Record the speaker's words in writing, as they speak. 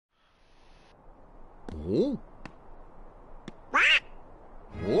Oh?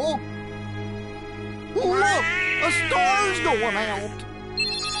 Oh? Look! A star's going out!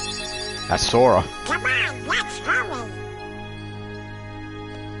 That's Sora. Come on, let's hurry.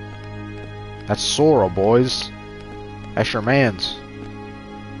 That's Sora, boys. That's your mans.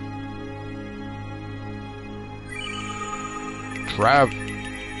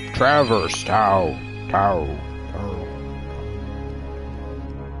 Traverse Town.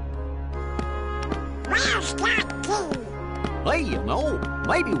 Where's that key? Hey, you know,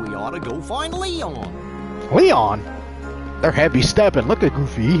 maybe we ought to go find Leon. Leon? They're heavy stepping. Look at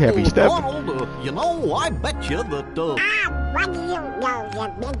Goofy, he heavy stepping. Donald, you know, I bet you that, What do you know, you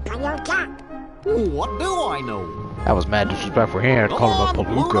big palooka? what do I know? That was mad disrespectful. He had to call him a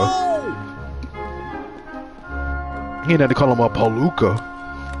palooka. He had to call him a palooka.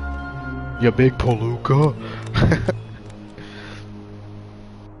 You big palooka.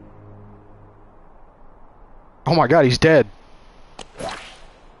 Oh my god, he's dead.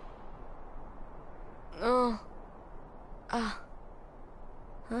 Huh?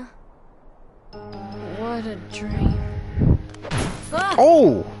 What a dream. Ah!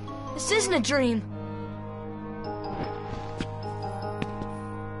 Oh! This isn't a dream.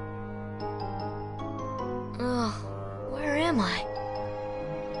 Ugh, where am I?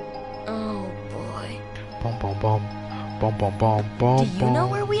 Oh boy. Bum bum bum. Bum bum bum bum. Do you know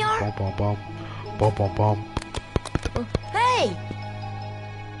where we are? Bum bum bum. Bum bum bum. Hey!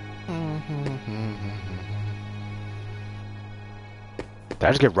 Did I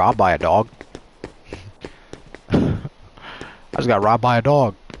just get robbed by a dog? I just got robbed by a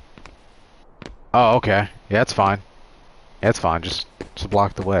dog. Oh, okay. Yeah, it's fine. Yeah, it's fine. Just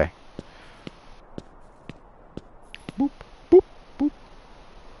block the way. Boop, boop, boop.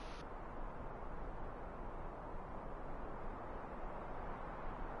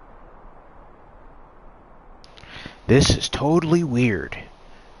 This is totally weird.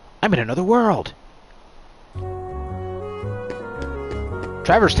 I'm in another world.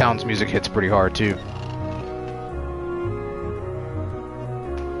 Traverse Town's music hits pretty hard too.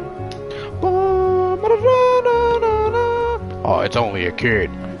 Oh, it's only a kid.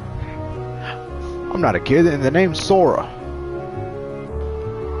 I'm not a kid, and the name's Sora.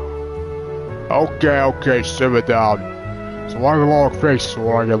 Okay, simmer down. So why your long face,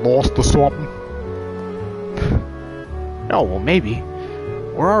 Sora? You lost or something? No, well maybe.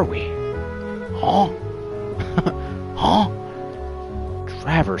 Where are we? Huh? Huh?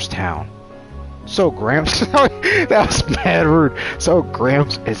 Traverse Town. So Gramps, that was mad rude. So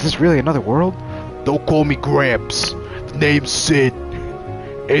Gramps, is this really another world? Don't call me Gramps. The name's Sid.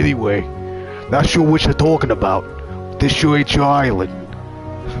 Anyway, not sure what you're talking about. This sure ain't your island.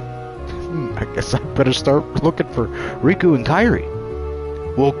 I guess I better start looking for Riku and Kairi.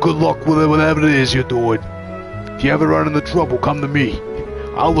 Well, good luck with whatever it is you're doing. If you ever run into trouble, come to me.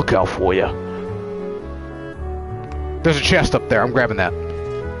 I'll look out for you. There's a chest up there. I'm grabbing that.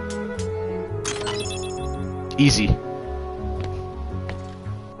 Easy.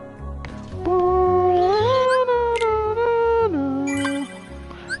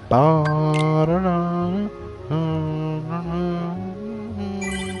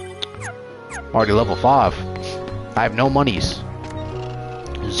 Already level 5. I have no monies.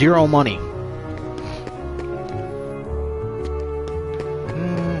 0 money.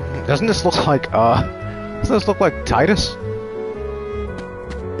 Doesn't this look like, doesn't this look like Titus?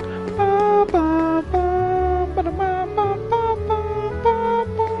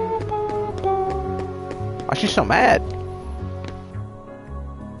 Why is she so mad?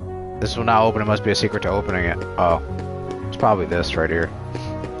 This will now open. It must be a secret to opening it. Oh. It's probably this right here.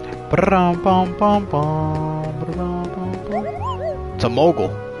 It's a mogul.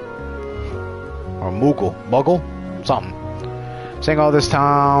 Or a moogle. Muggle? Something. Seeing all this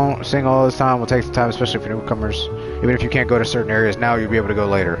time will take some time, especially for newcomers. Even if you can't go to certain areas now, you'll be able to go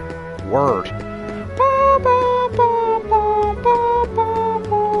later. Word.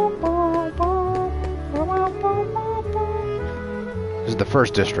 This is the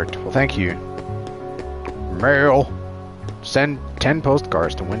first district. Well, thank you. Mail. Send 10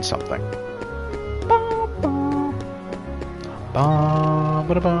 postcards to win something.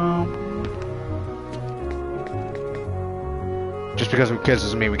 Just because we're kids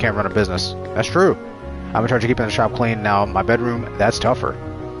doesn't mean we can't run a business. That's true. I'm in charge of keeping the shop clean now. My bedroom, that's tougher.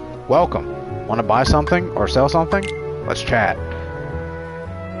 Welcome. Want to buy something or sell something? Let's chat.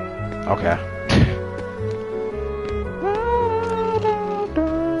 Okay.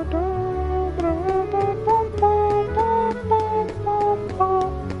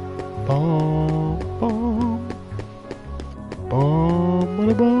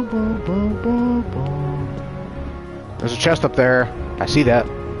 chest up there. I see that.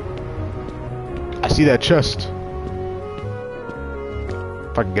 I see that chest.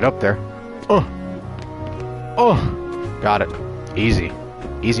 If I can get up there. Oh. Oh. Got it. Easy.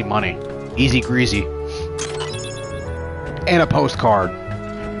 Easy money. Easy greasy. And a postcard.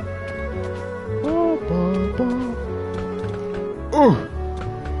 Ooh.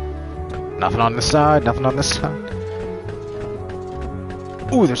 Nothing on this side. Nothing on this side.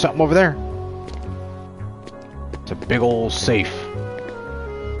 Ooh, there's something over there. It's a big old safe.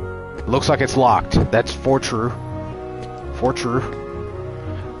 Looks like it's locked. That's for true. For true.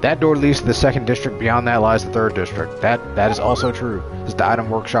 That door leads to the 2nd district. Beyond that lies the 3rd district. That is also true. This is the item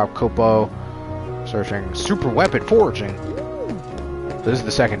workshop. Copo. Searching. Super weapon foraging. This is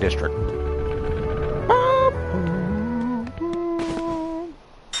the 2nd district.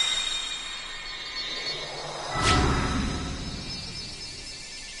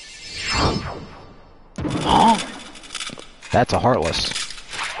 That's a Heartless.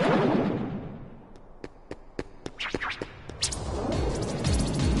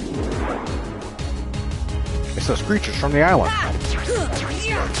 It's those creatures from the island.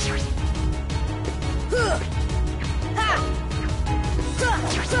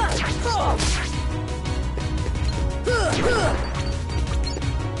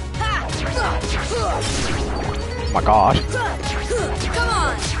 Oh my god. Come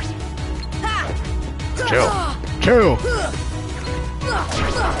on. Chill. Chill.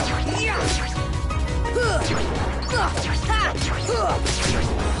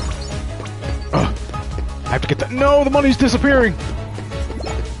 I have to get that. No, the money's disappearing.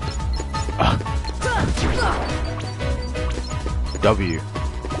 W.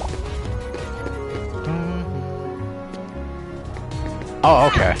 Oh,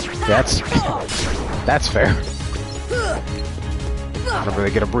 okay. That's fair. I don't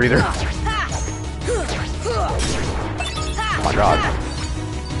really get a breather. Oh my god.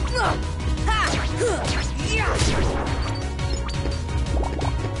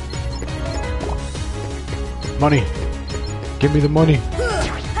 Money. Give me the money.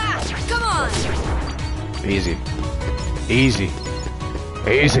 Come on. Easy. Easy.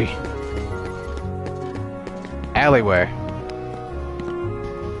 Easy. Alleyway.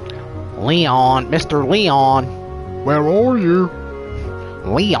 Leon. Mr. Leon. Where are you?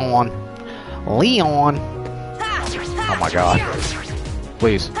 Leon. Leon. Oh my god.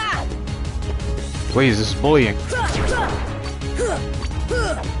 Please. Please, this is bullying.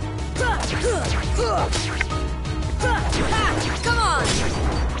 Come on.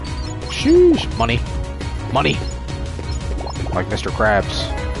 Sheesh. Money. Money. Like Mr. Krabs.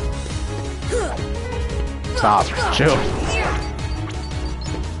 Stop. Chill.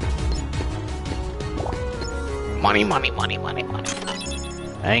 Money, money, money, money, money.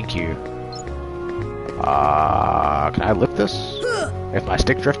 Thank you. Can I lift this? If my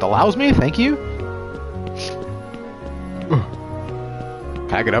stick drift allows me, thank you.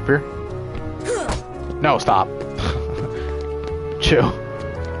 Can I get up here? No, stop. Chill.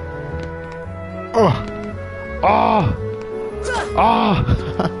 Oh. Oh. Oh.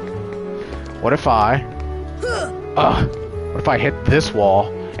 What if I hit this wall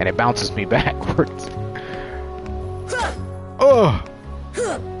and it bounces me backwards? Oh.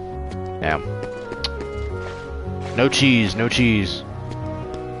 Damn. No cheese, no cheese.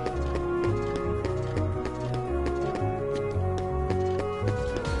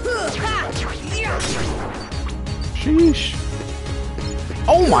 Sheesh.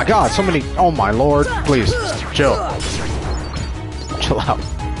 Oh my god, so many. Oh my lord. Please, chill. Chill out.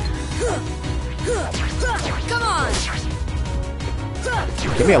 Come on.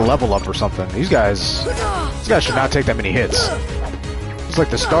 Give me a level up or something. These guys should not take that many hits. It's like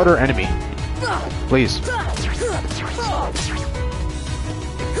the starter enemy. Please.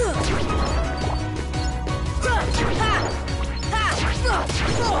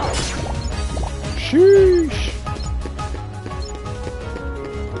 Sheesh.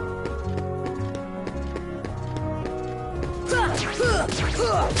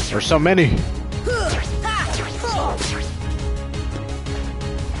 There's so many.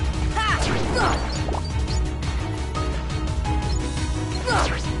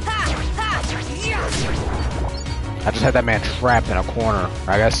 I just had that man trapped in a corner.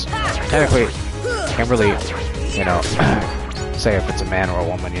 I guess technically can't really, you know, say if it's a man or a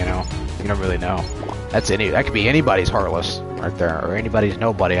woman. You know, you don't really know. That could be anybody's Heartless right there, or anybody's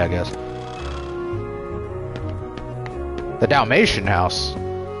nobody, I guess. The Dalmatian house.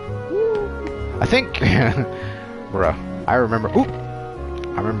 I think, bruh, I remember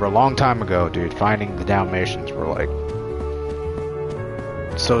a long time ago, dude, finding the Dalmatians were like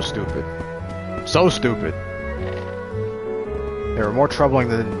so stupid. So stupid. They were more troubling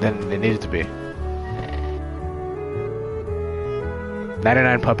than they needed to be.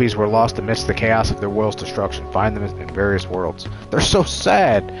 99 puppies were lost amidst the chaos of their world's destruction. Find them in various worlds. They're so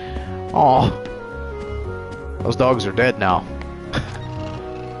sad. Aw. Those dogs are dead now.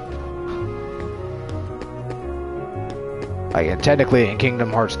 Like, and technically in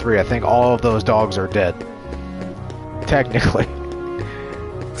Kingdom Hearts 3, I think all of those dogs are dead. Technically.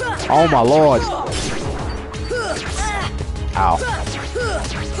 Oh my lord. Ow.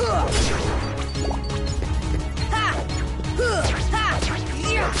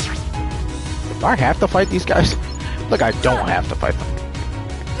 Do I have to fight these guys? Look, I don't have to fight them.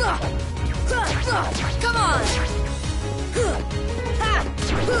 Come on.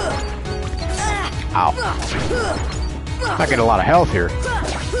 Ow. I get a lot of health here.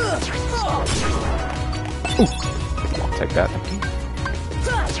 Ooh. Take that.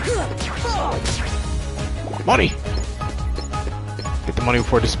 Money! Get the money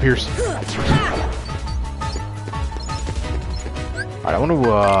before it disappears. Alright, I want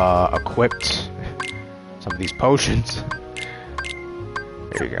to equip some of these potions.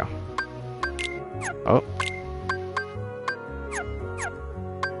 There you go. Oh.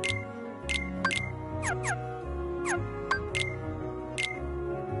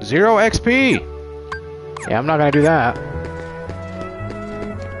 Zero XP! Yeah, I'm not gonna do that.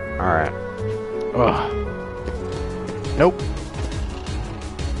 Alright. Ugh. Nope.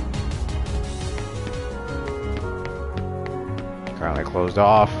 Currently closed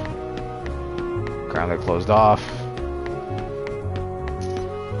off. Currently closed off.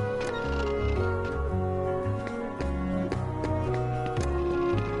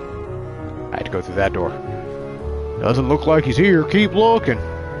 I had to go through that door. Doesn't look like he's here. Keep looking.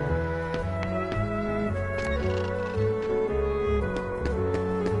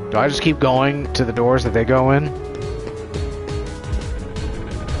 Do I just keep going to the doors that they go in?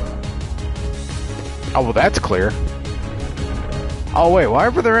 Oh, well, that's clear. Oh, wait, why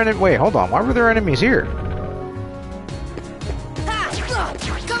were there wait, hold on. Why were there enemies here?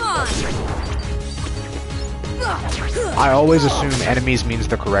 Come on. I always assume enemies means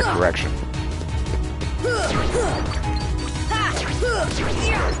the correct direction.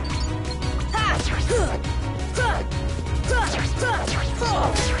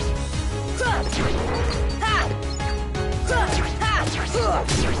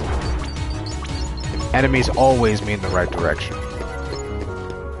 Enemies always mean the right direction.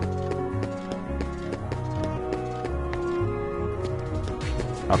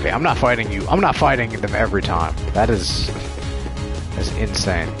 Okay, I'm not fighting you. I'm not fighting them every time. That's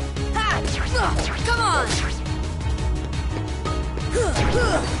insane. Come on.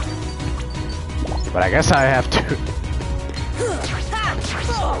 But I guess I have to.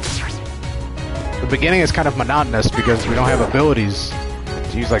 The beginning is kind of monotonous because we don't have abilities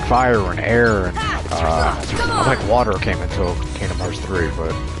to use like fire and air and I think water came into Kingdom Hearts 3,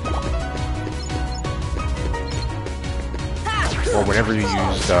 but or whenever you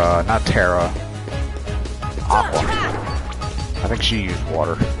used not Terra, Aqua. I think she used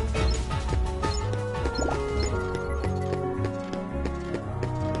water.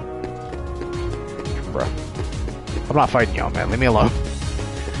 Bruh. I'm not fighting y'all, man. Leave me alone.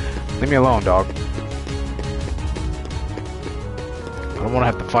 Leave me alone, dog. I don't want to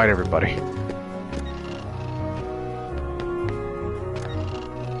have to fight everybody.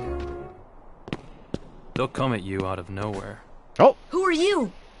 They'll come at you out of nowhere. Oh! Who are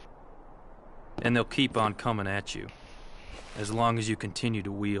you? And they'll keep on coming at you. As long as you continue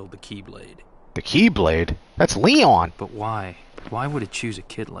to wield the Keyblade. The Keyblade? That's Leon! But why? Why would it choose a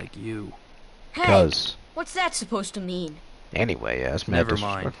kid like you? Hey, Because. what's that supposed to mean? Anyway, yeah, it's mad Never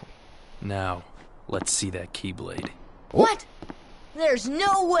mind. disrespectful. Now, let's see that Keyblade. Oh. What? There's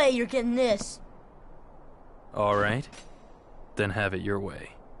no way you're getting this. Alright. Then have it your way.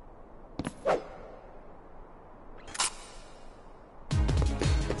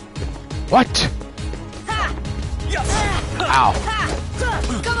 What? Ow.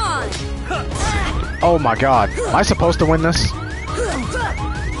 Come on. Oh my god. Am I supposed to win this?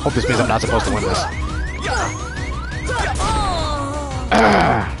 Hope this means I'm not supposed to win this.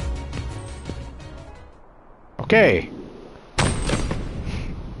 Okay.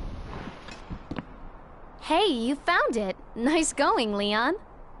 Hey, you found it. Nice going, Leon.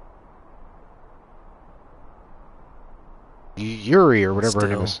 Yuri or whatever her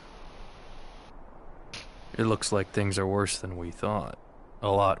name is. It looks like things are worse than we thought. A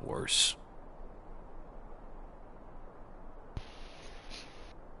lot worse.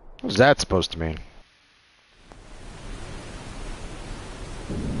 What's that supposed to mean?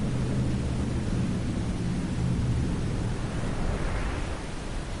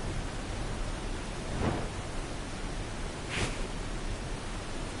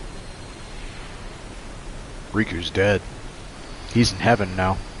 Riku's dead. He's in heaven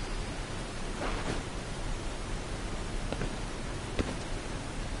now.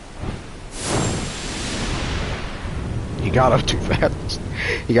 He got up too fast.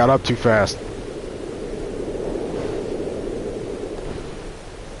 He got up too fast.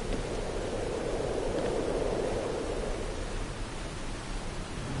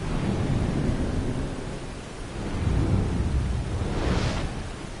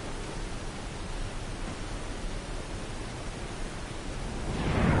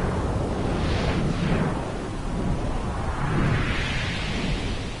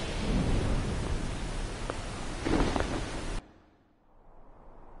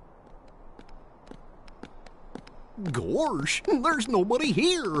 Gosh, there's nobody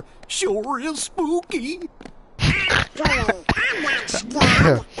here. Sure is spooky. Actually, I'm not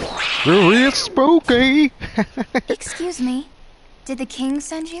scared. Really spooky. Excuse me. Did the king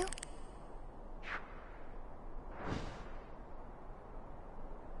send you?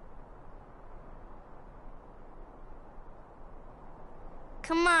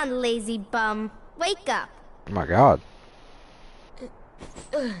 Come on, lazy bum. Wake up. Oh my god.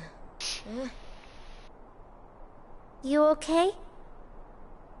 You okay?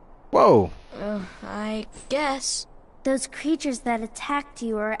 Whoa. I guess. Those creatures that attacked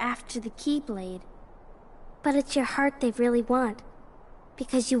you are after the Keyblade. But it's your heart they really want.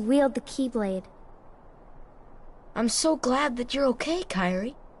 Because you wield the Keyblade. I'm so glad that you're okay,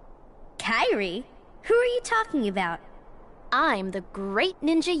 Kairi. Kairi? Who are you talking about? I'm the great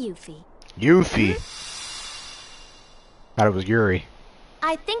ninja Yuffie. Yuffie. Thought it was Yuri.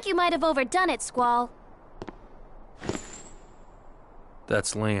 I think you might have overdone it, Squall.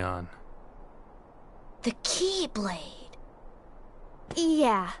 That's Leon. The Keyblade.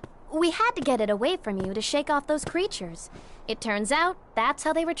 Yeah, we had to get it away from you to shake off those creatures. It turns out that's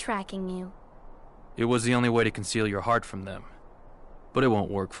how they were tracking you. It was the only way to conceal your heart from them. But it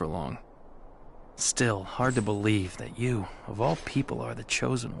won't work for long. Still, hard to believe that you, of all people, are the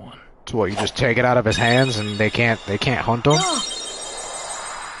chosen one. So what, you just take it out of his hands and they can't hunt him?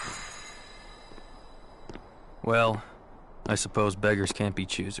 Well, I suppose beggars can't be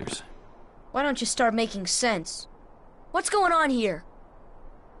choosers. Why don't you start making sense? What's going on here?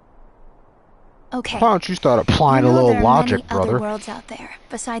 Okay. Why don't you start applying You a know little there are logic, many other brother? worlds out there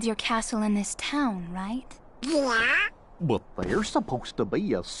besides your castle in this town, right? Yeah? But they're supposed to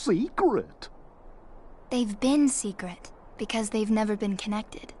be a secret. They've been secret because they've never been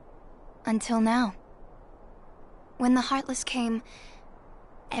connected. Until now. When the Heartless came,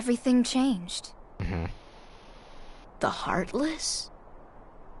 everything changed. The Heartless?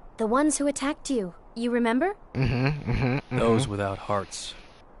 The ones who attacked you, you remember? Those without hearts.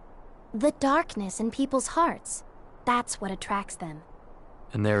 The darkness in people's hearts. That's what attracts them.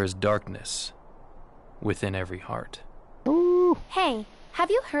 And there is darkness within every heart. Ooh. Hey, have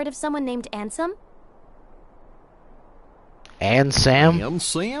you heard of someone named Ansem? And Sam? And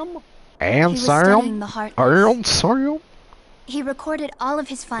Sam? And He was Sam? studying the Heartless. And Sam? He recorded all of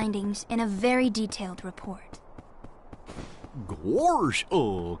his findings in a very detailed report. Gosh,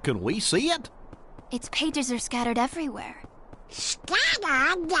 can we see it? Its pages are scattered everywhere.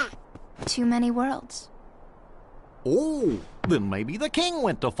 Scattered? Too many worlds. Oh, then maybe the king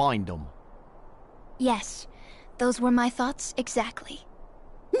went to find them. Yes, those were my thoughts exactly.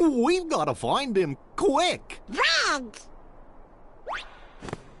 We've got to find him quick. Red!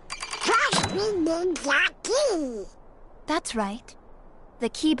 First we need the key. That's right. The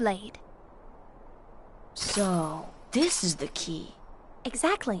Keyblade. So, this is the key.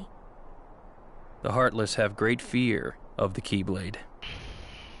 Exactly. The Heartless have great fear of the Keyblade.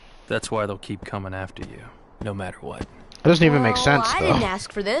 That's why they'll keep coming after you, no matter what. It doesn't even make Well, sense, I though. didn't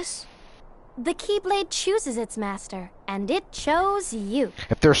ask for this. The Keyblade chooses its master, and it chose you.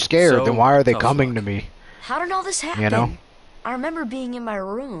 If they're scared, So, then why are they tough coming luck. to me? How did all this happen? You know? I remember being in my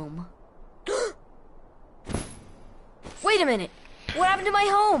room. Wait a minute. What happened to my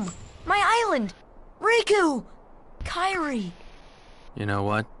home? My island? Riku! Kairi! You know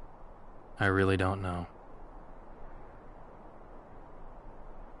what? I really don't know.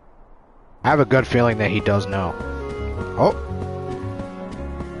 I have a good feeling that he does know. Oh.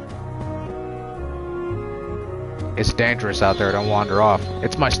 It's dangerous out there, don't wander off.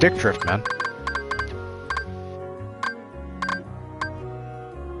 It's my stick drift, man.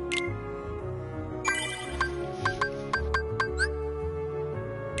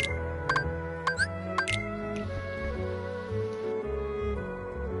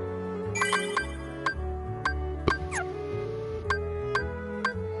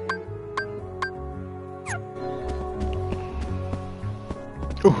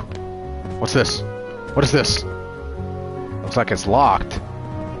 Ooh. What's this? What is this? Looks like it's locked.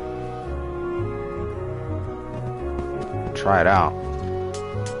 Try it out.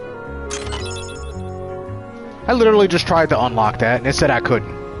 I literally just tried to unlock that and it said I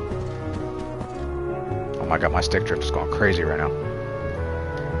couldn't. Oh my god, my stick drift is going crazy right now.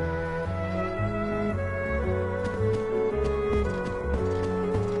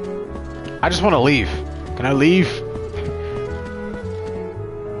 I just want to leave. Can I leave?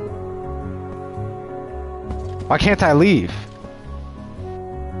 Why can't I leave?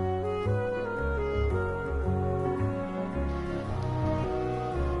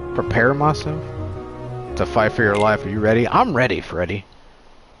 Prepare myself to fight for your life. Are you ready? I'm ready, Freddy.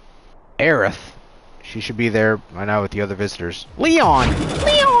 Aerith. She should be there right now with the other visitors. Leon!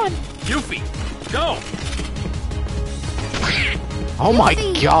 Leon! Yuffie, go! Oh my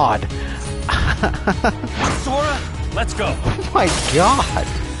god. Sora, let's go. Oh my god.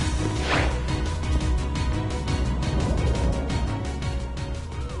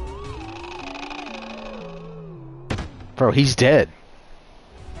 Bro, he's dead.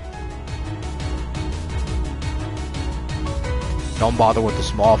 Don't bother with the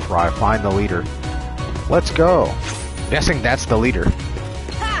small fry. Find the leader. Let's go. Guessing that's the leader.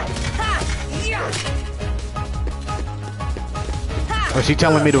 Or is he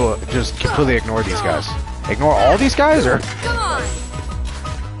telling me to just completely ignore these guys? Ignore all these guys, or? Come on!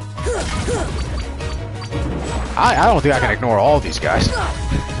 I don't think I can ignore all these guys. Come on!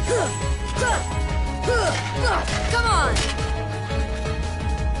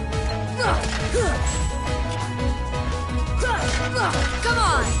 Come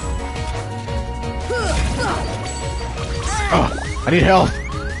on! Oh, I need help.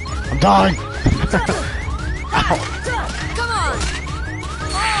 I'm dying. Ow. Come on!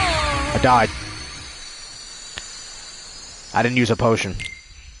 I died. I didn't use a potion.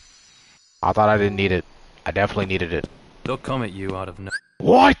 I thought I didn't need it. I definitely needed it. They'll come at you out of no...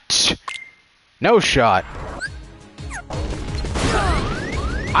 What? No shot.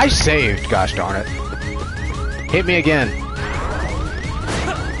 I saved, gosh darn it. Hit me again.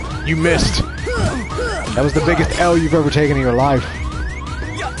 You missed. That was the biggest L you've ever taken in your life.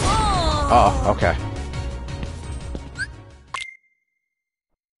 Oh, okay.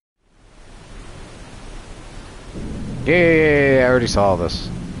 Yeah, I already saw all this.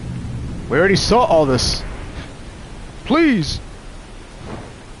 We already saw all this. Please.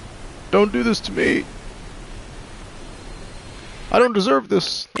 Don't do this to me. I don't deserve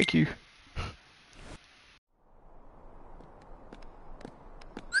this. Thank you.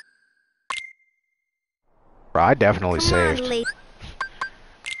 Bro, I definitely saved.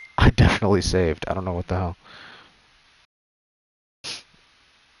 I definitely saved. I don't know what the hell.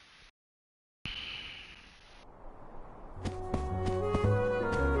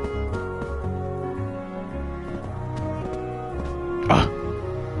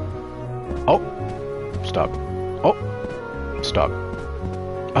 Oh. Stuck. Oh. Stuck.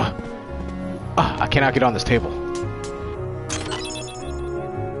 I cannot get on this table.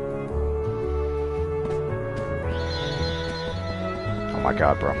 Oh my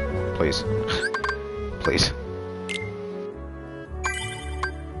god, bro. Please. Please.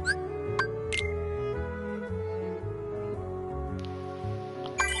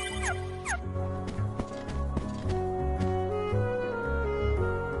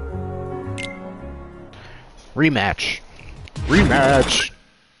 Rematch. Rematch.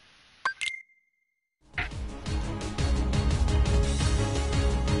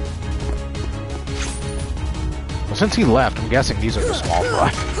 Well, since he left, I'm guessing these are the small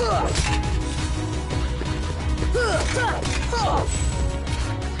fry.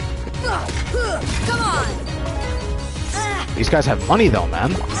 Come on! These guys have money though,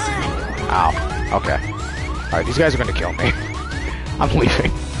 man. Ow. Okay. Alright, these guys are gonna kill me. I'm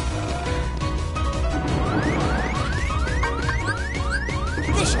leaving.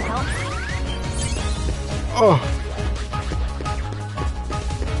 This should help. Oh.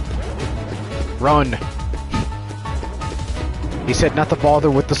 Run. He said not to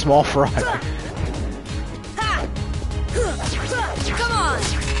bother with the small fry. Come on!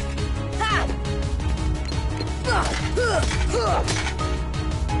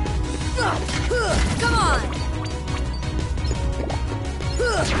 Come on!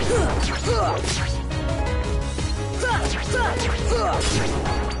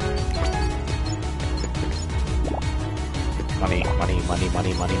 Money, money, money,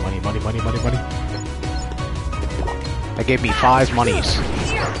 money, money, money, money, money, money, money. That gave me 5 monies.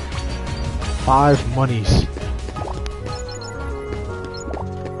 5 monies.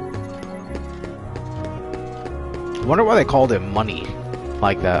 I wonder why they called it money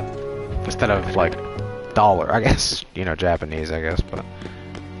like that instead of like dollar. I guess, you know, Japanese, I guess, but...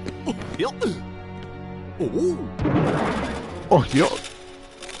 Yep. Oh, Oh, yeah.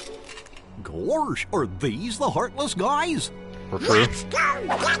 gosh, are these the Heartless guys? For true. Let's go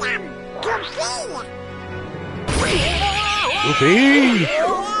get him! Goofy! Goofy!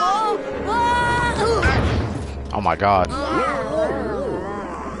 Oh my god.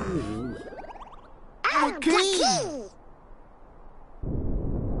 Oh, the key!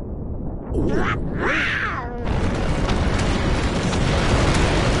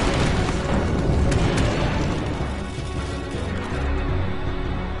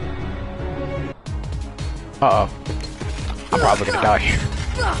 Uh-oh. I'm probably gonna die here.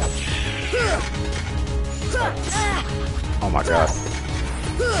 Oh my god.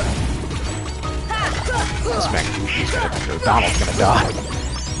 This man Goofy's gonna... Donald's gonna die.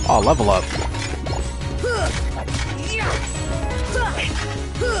 Oh, level up.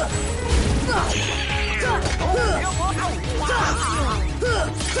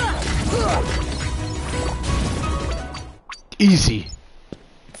 Easy.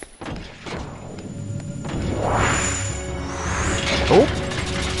 Oh.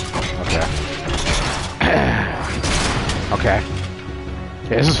 Okay. Okay.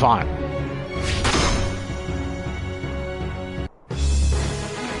 Yeah, this is fine.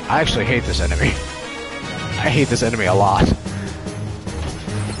 I actually hate this enemy. I hate this enemy a lot.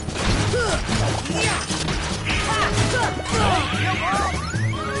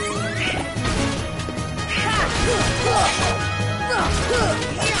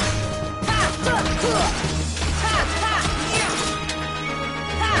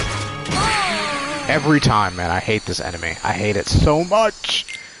 Every time, man, I hate this enemy. I hate it so much.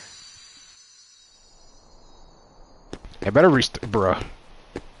 I better bruh.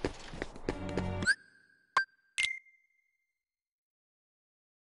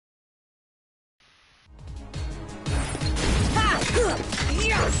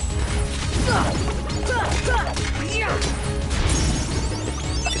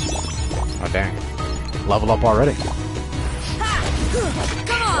 Oh dang. Level up already.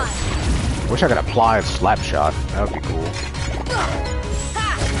 Come on! Wish I could apply a slap shot. That would be cool.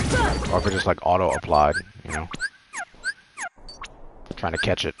 Or if it just like auto applied, you know. Trying to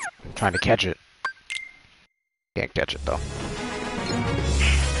catch it. I'm trying to catch it. Can't catch it though.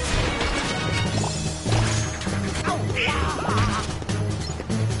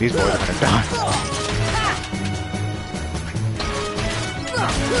 These boys are gonna die.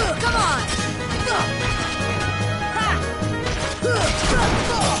 Come on!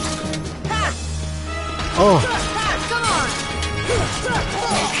 Oh!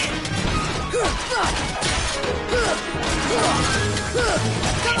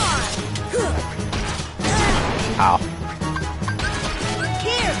 Come on! Ow.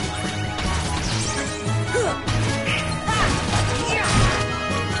 Here!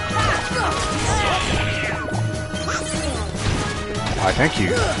 Why, thank you.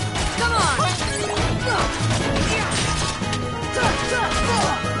 Come on! Come on!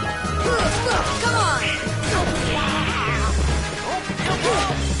 Come on!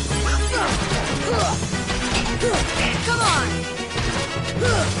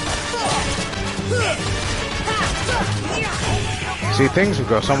 See, things would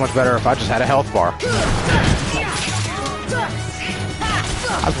go so much better if I just had a health bar.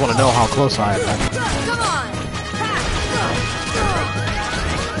 I just want to know how close I am. Come on!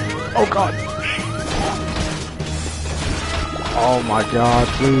 Oh god. Oh my god,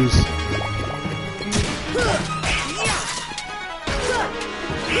 please.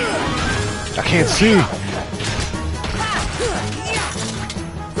 I can't see.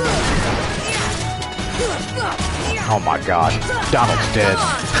 Oh my god. Donald's dead.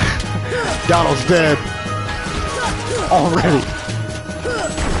 Donald's dead. Already.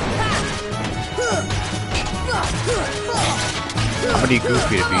 I'm gonna need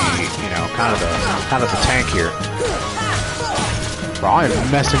Goofy to be, you know, kind of the tank here. Bro, I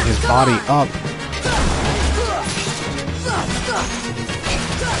am messing his body up.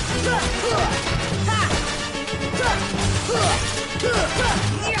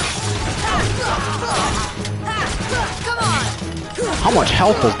 How much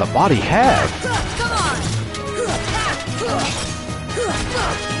health does the body have?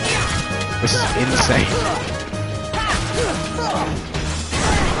 This is insane.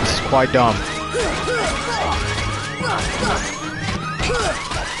 This is quite dumb.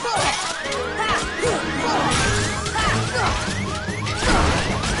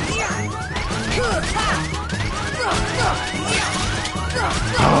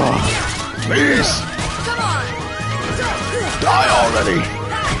 Oh, please! Die already!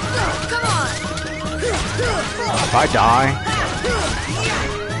 If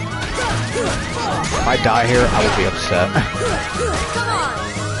I die here, I will be upset.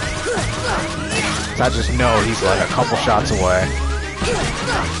 I just know he's like a couple shots away.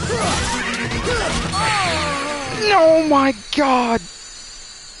 Oh my god!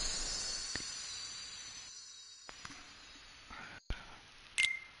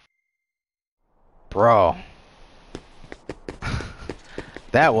 Bro.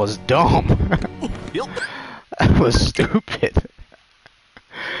 That was dumb. That was stupid.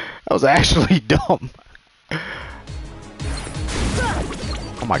 That was actually dumb.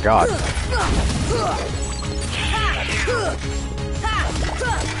 Oh my god.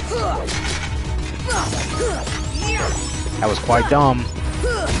 That was quite dumb.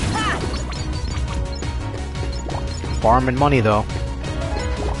 Farming money though.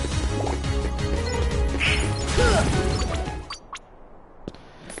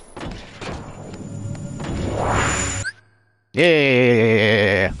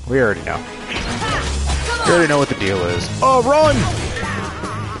 Yeah, we already know. We already know what the deal is. Oh, run!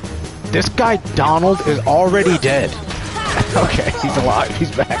 This guy, Donald, is already dead. Okay, he's alive.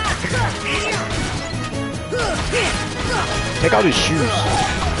 He's back. Take out his shoes.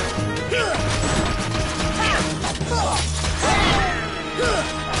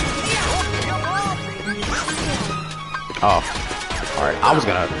 Oh. Alright, I was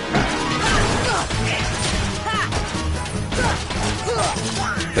gonna...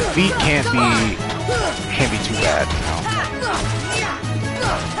 The feet can't be too bad, you know.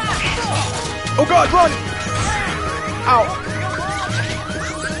 Oh god, run! Ow!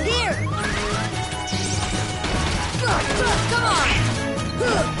 Here! Come on!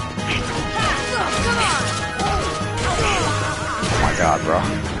 Oh my god, bro.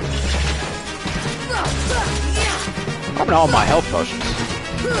 I'm in all my health potions.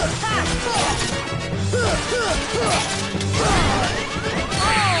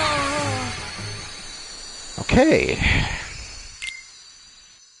 Okay.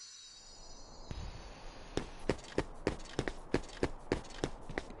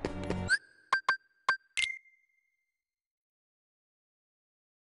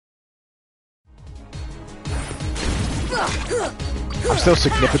 I'm still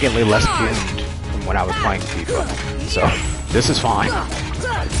significantly less boomed from when I was playing FIFA, so this is fine.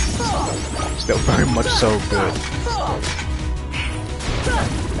 Still very much so good.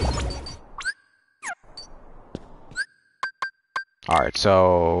 Alright,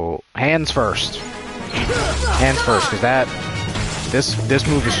 so hands first. Hands first, because this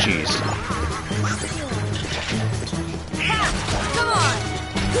move is cheese.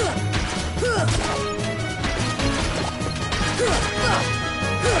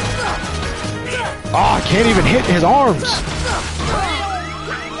 Oh, I can't even hit his arms!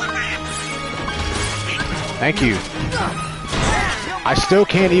 Thank you. I still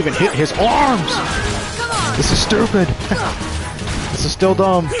can't even hit his arms! This is stupid! This is still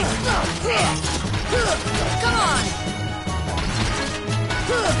dumb.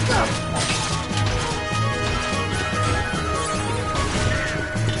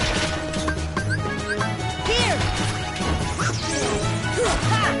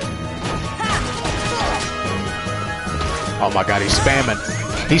 Oh my god, he's spamming.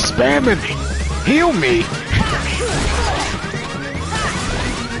 He's spamming! Heal me!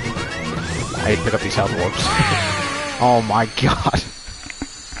 I hate to pick up these health orbs. Oh my god.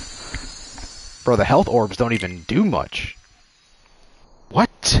 Bro, the health orbs don't even do much.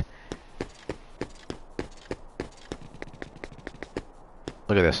 What?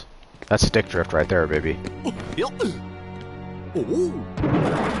 Look at this. That's stick drift right there, baby.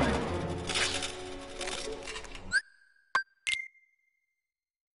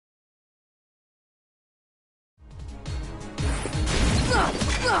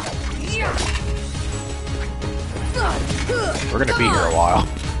 We're gonna be here a while.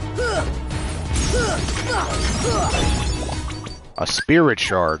 A spirit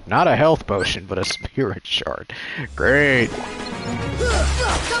shard. Not a health potion, but a spirit shard. Great.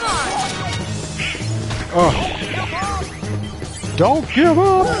 Oh. Don't give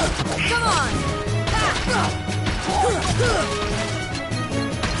up!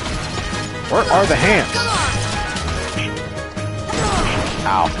 Where are the hands?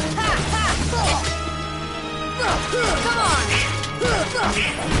 Ow.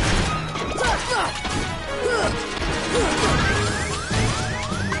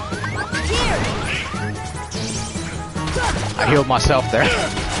 I healed myself there.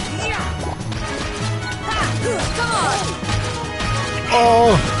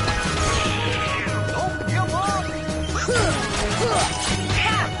 Oh!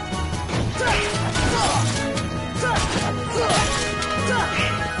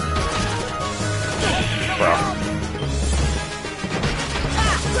 bro.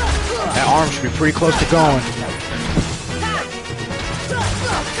 That arm should be pretty close to going.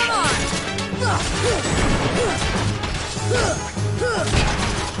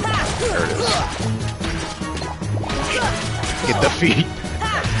 There it is. Get the feet.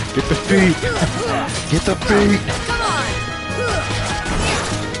 Get the feet. Get the feet.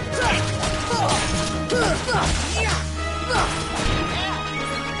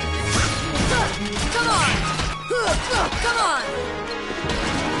 Come on!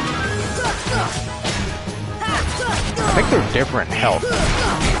 I think they're different in health.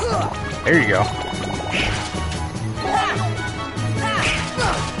 There you go.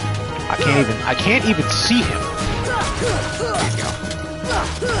 I can't even see him. There you go.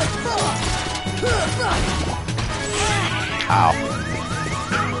 Ow.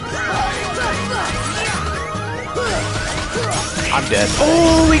 I'm dead.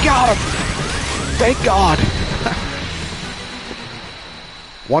 Oh, we got him! Thank God.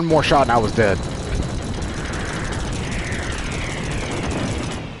 One more shot and I was dead.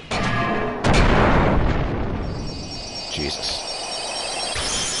 Jesus.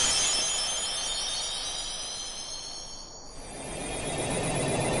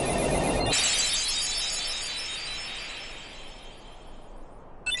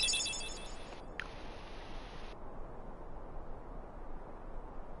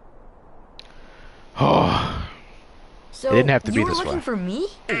 So, it didn't have to be you were this looking way. for me?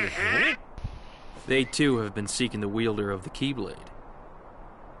 They too have been seeking the wielder of the Keyblade.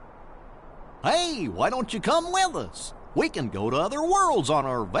 Hey, why don't you come with us? We can go to other worlds on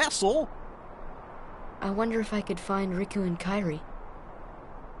our vessel. I wonder if I could find Riku and Kairi.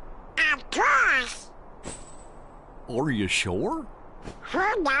 Of course. Are you sure?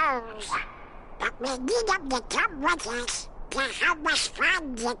 Who knows? But we need them to come with us to help us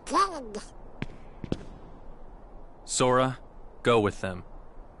find the kid. Sora, go with them.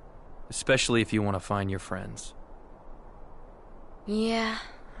 Especially if you want to find your friends. Yeah,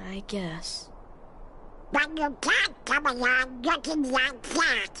 I guess. But you can't come along looking like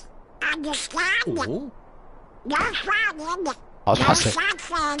that. Understand? Oh, No frowning. I was No about to say, sad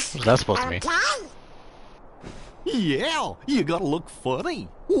face. what's that supposed to mean? Okay? yeah, you gotta look funny,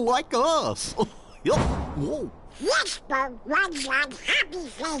 like us. Whoa. This boat runs on happy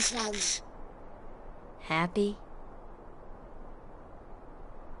faces. Happy?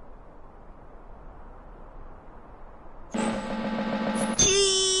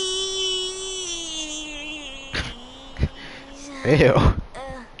 Ew.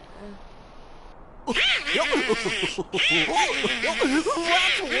 That's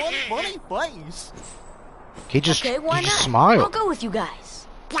one funny face. He just, Okay, why he not? just smiled. I'll go with you guys.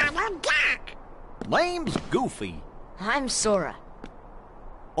 Double duck. Name's Goofy. I'm Sora.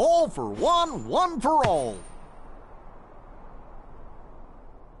 All for one, one for all.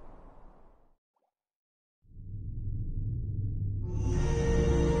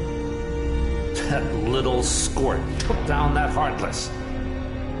 That little squirt took down that Heartless.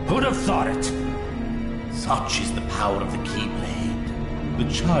 Who'd have thought it? Such is the power of the Keyblade. The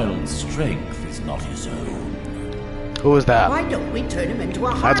child's strength is not his own. Who is that? Why don't we turn him into a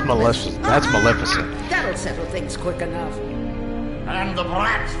That's Heartless? Maleficent. That's Maleficent. That'll settle things quick enough. And the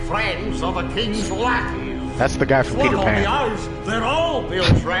brat's friends are the king's lackeys. That's the guy from Peter Swallow me Pan. eyes, they're all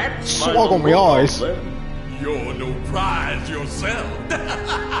Bill's rats. Swallow me eyes. You're no prize yourself.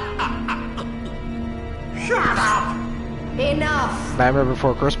 Shut up! Enough! Nightmare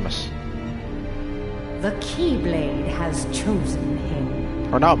Before Christmas. The Keyblade has chosen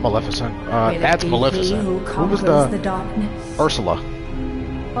him. Or not Maleficent. Will it That's be Maleficent. He who Who was conquers the darkness? Ursula?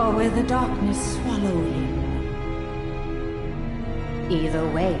 Or will the darkness swallow him? Either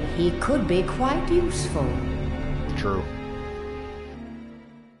way, he could be quite useful. True.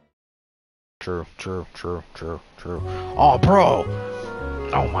 True, true, true, true, true. Oh, bro!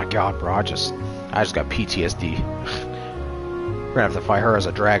 Oh my god, bro, I just got PTSD. We're gonna have to fight her as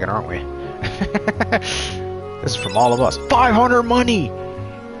a dragon, aren't we? This is from all of us. 500 money!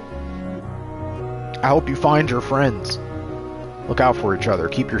 I hope you find your friends. Look out for each other.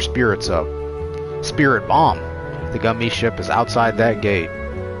 Keep your spirits up. Spirit Bomb. The Gummy ship is outside that gate.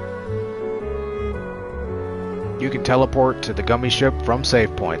 You can teleport to the Gummy ship from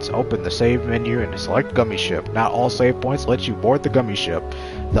save points. Open the save menu and select Gummy ship. Not all save points let you board the Gummy ship.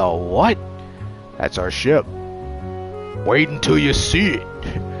 The what? That's our ship. Wait until you see it.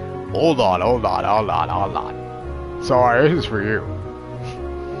 Hold on. Sorry, this is for you.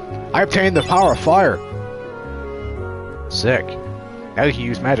 I obtained the power of fire. Sick. Now you can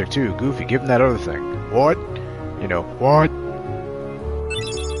use magic too. Goofy, give him that other thing. What? You know, what?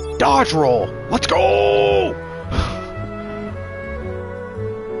 Dodge roll! Let's go!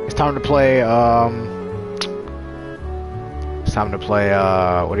 It's time to play, what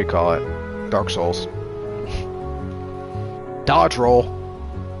do you call it? Dark Souls. Dodge roll.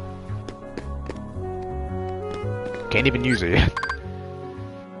 Can't even use it yet.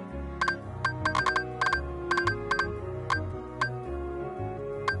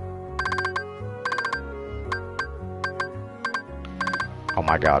 Oh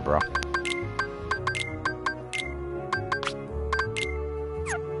my god, bro.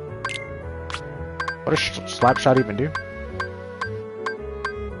 What does slap shot even do?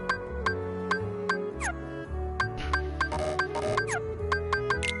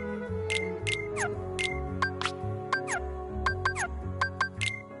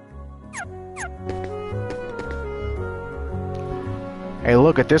 Hey,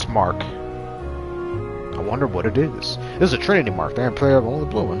 look at this mark. I wonder what it is. This is a Trinity mark. They play up all the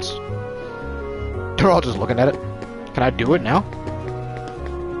blue ones. They're all just looking at it. Can I do it now?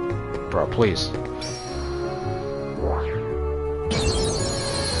 Bro, please.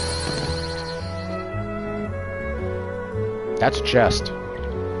 That's a chest.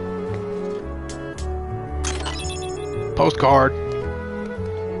 Postcard.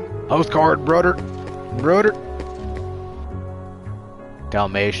 Postcard, brother. Brother.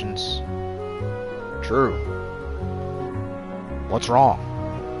 Dalmatians. True. What's wrong?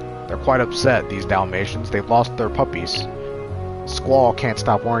 They're quite upset, these Dalmatians. They've lost their puppies. Squall can't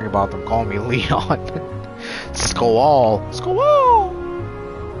stop worrying about them calling me Leon. Squall. Squall!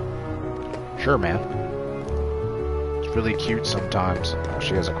 Sure, man. It's really cute sometimes. Oh,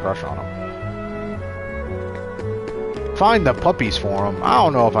 she has a crush on him. Find the puppies for him. I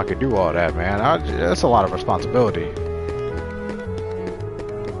don't know if I could do all that, man. That's a lot of responsibility.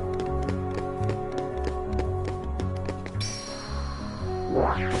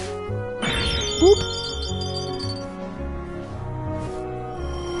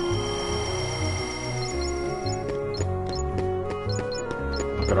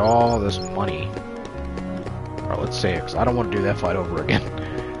 Look at all this money. Alright, let's save, because I don't want to do that fight over again.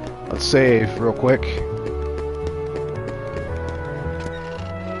 Let's save real quick.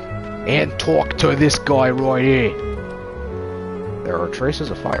 And talk to this guy right here. There are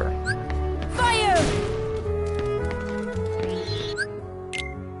traces of fire. Fire!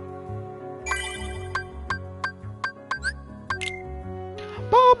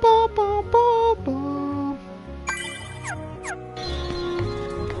 Ba, ba, ba, ba, ba.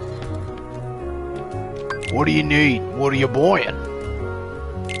 What do you need? What are you buying?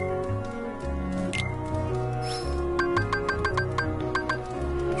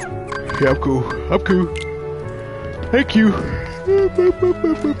 Yeah, I'm cool. I'm cool. Thank you.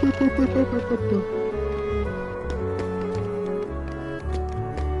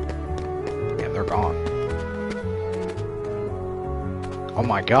 And they're gone. Oh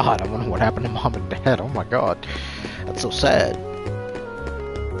my god, I wonder what happened to Mom and Dad. Oh my god. That's so sad.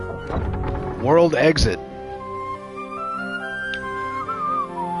 World exit.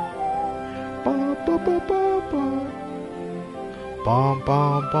 Bum, bum, bum, bum, bum. Bum,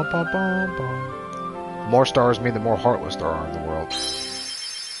 bum, bum, bum, bum, bum. More stars mean the more heartless there are in the world.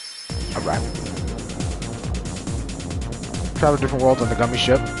 Alright. Travel to different worlds on the Gummy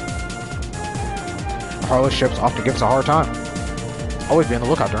ship. The heartless ships often give us a hard time. Always be on the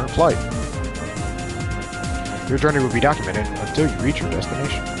lookout during flight. Your journey will be documented until you reach your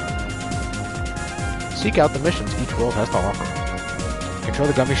destination. Seek out the missions each world has to offer. Control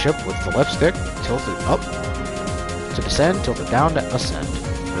the Gummy ship with the left stick, tilt it up to descend, tilt it down to ascend,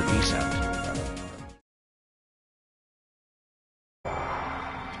 or descend.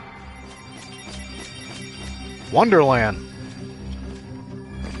 Wonderland!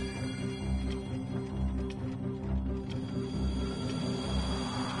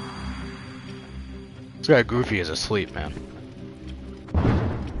 This guy Goofy is asleep, man.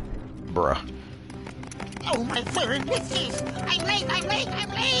 Bruh. Oh, my fur and whiskers! I'm late, I'm late, I'm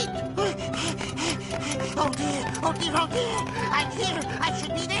late! Oh dear, oh dear, oh dear! I'm here, I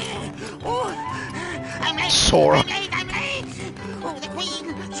should be there! Oh, I'm late, Sora. I'm late, I'm late! Oh, the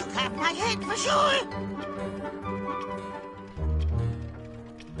Queen, she'll clap my head for sure!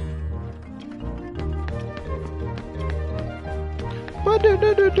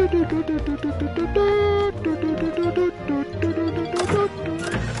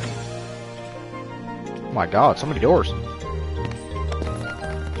 Oh my god, so many doors.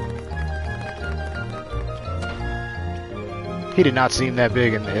 He did not seem that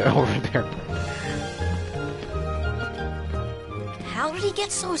big in the, over there. How did he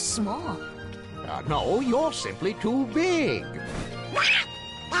get so small? No, you're simply too big.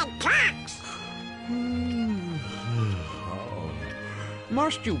 That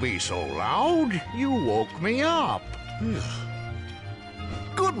Must you be so loud? You woke me up.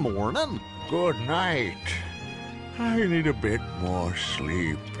 Good morning. Good night. I need a bit more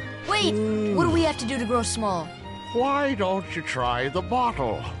sleep. Wait, what do we have to do to grow small? Why don't you try the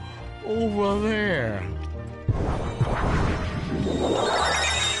bottle? Over there.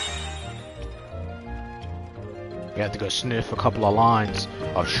 You have to go sniff a couple of lines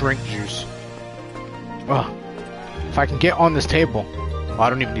of shrink juice. Ugh. If I can get on this table. Well, I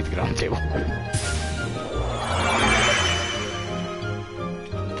don't even need to get on the table.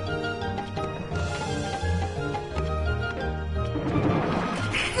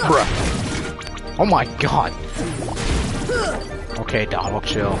 Bruh. Oh my god. Okay, Donald,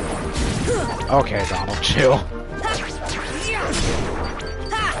 chill. Okay, Donald, chill.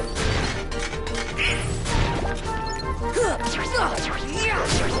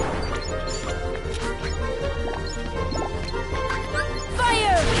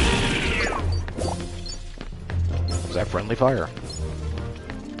 Fire! Is that friendly fire?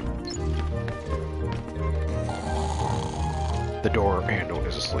 The door handle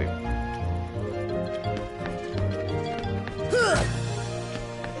is asleep.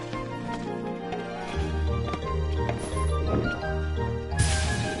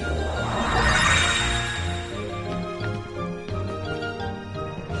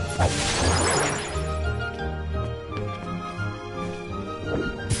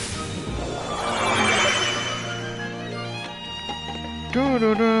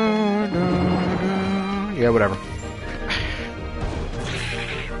 Yeah, whatever.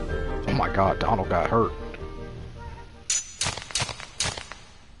 Oh my god, Donald got hurt.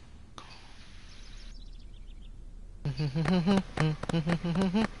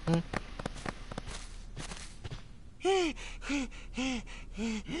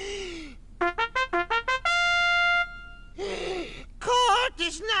 Court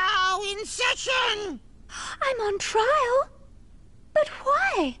is now in session. I'm on trial? But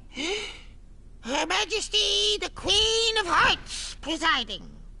why? Her Majesty, the Queen of Hearts, presiding.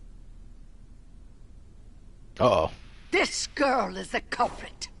 Uh-oh. This girl is the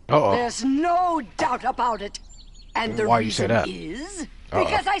culprit. Uh-oh. There's no doubt about it. And the Why you say reason that? is Uh-oh.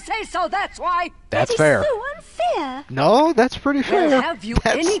 because I say so, that's why. That's fair. So unfair. No, that's pretty fair. Well, have you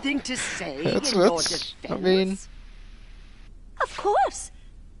That's- anything to say in your defense? I mean, Of course.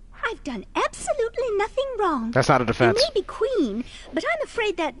 I've done absolutely nothing wrong. That's not a defense. You may be queen, but I'm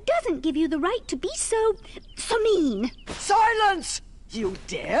afraid that doesn't give you the right to be so mean. Silence! You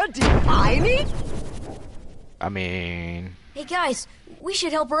dare defy me? I mean... Hey guys, we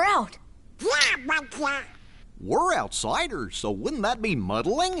should help her out. We're outsiders, so wouldn't that be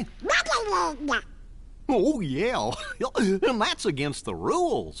muddling? Oh, yeah. And that's against the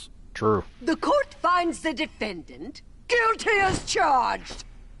rules. True. The court finds the defendant guilty as charged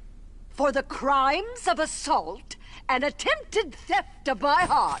for the crimes of assault and attempted theft of my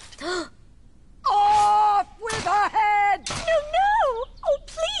heart. Off with her head! No! Oh,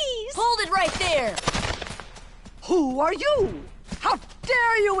 please! Hold it right there! Who are you? How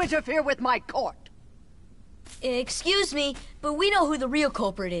dare you interfere with my court? Excuse me, but we know who the real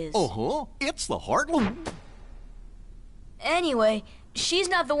culprit is. Uh-huh. It's the Heartland. Anyway, she's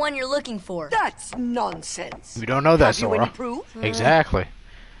not the one you're looking for. That's nonsense. You don't know that, Have you Sora. any proof? Exactly.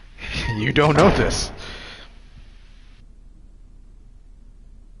 You don't know this.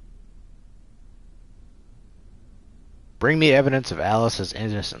 Bring me evidence of Alice's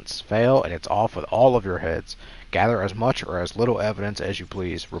innocence. Fail, and it's off with all of your heads. Gather as much or as little evidence as you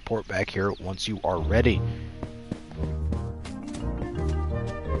please. Report back here once you are ready.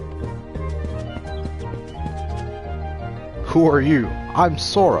 Who are you? I'm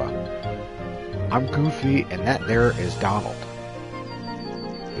Sora. I'm Goofy, and that there is Donald.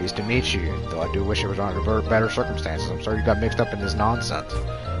 Pleased to meet you, though I do wish it was under better circumstances. I'm sorry you got mixed up in this nonsense.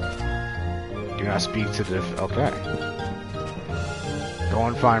 Do not speak to the... Okay. Go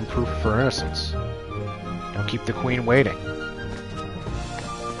and find proof of her innocence. Don't keep the queen waiting.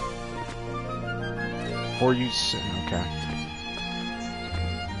 Before you... Okay.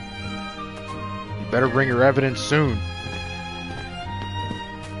 You better bring your evidence soon.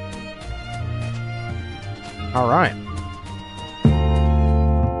 Alright.